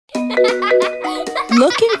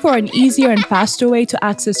Looking for an easier and faster way to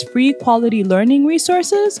access free quality learning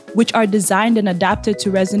resources, which are designed and adapted to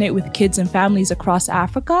resonate with kids and families across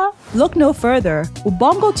Africa? Look no further.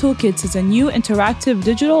 Ubongo Toolkits is a new interactive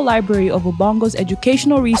digital library of Ubongo's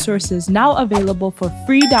educational resources now available for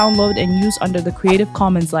free download and use under the Creative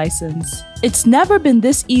Commons license. It's never been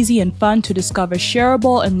this easy and fun to discover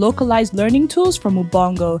shareable and localized learning tools from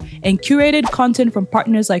Ubongo and curated content from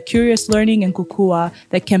partners like Curious Learning and Kukua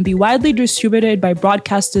that can be widely distributed by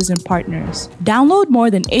broadcasters and partners. Download more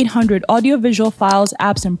than 800 audiovisual files,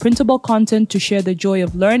 apps, and printable content to share the joy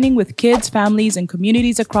of learning with kids, families, and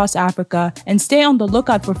communities across Africa, and stay on the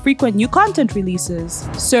lookout for frequent new content releases.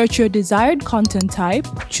 Search your desired content type,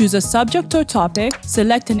 choose a subject or topic,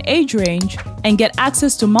 select an age range, and get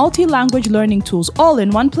access to multi-language learning tools all in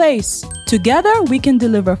one place. Together, we can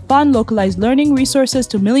deliver fun, localized learning resources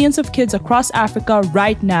to millions of kids across Africa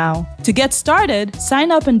right now. To get started,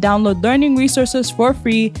 sign up and download learning resources for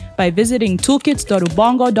free by visiting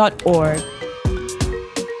toolkits.ubongo.org.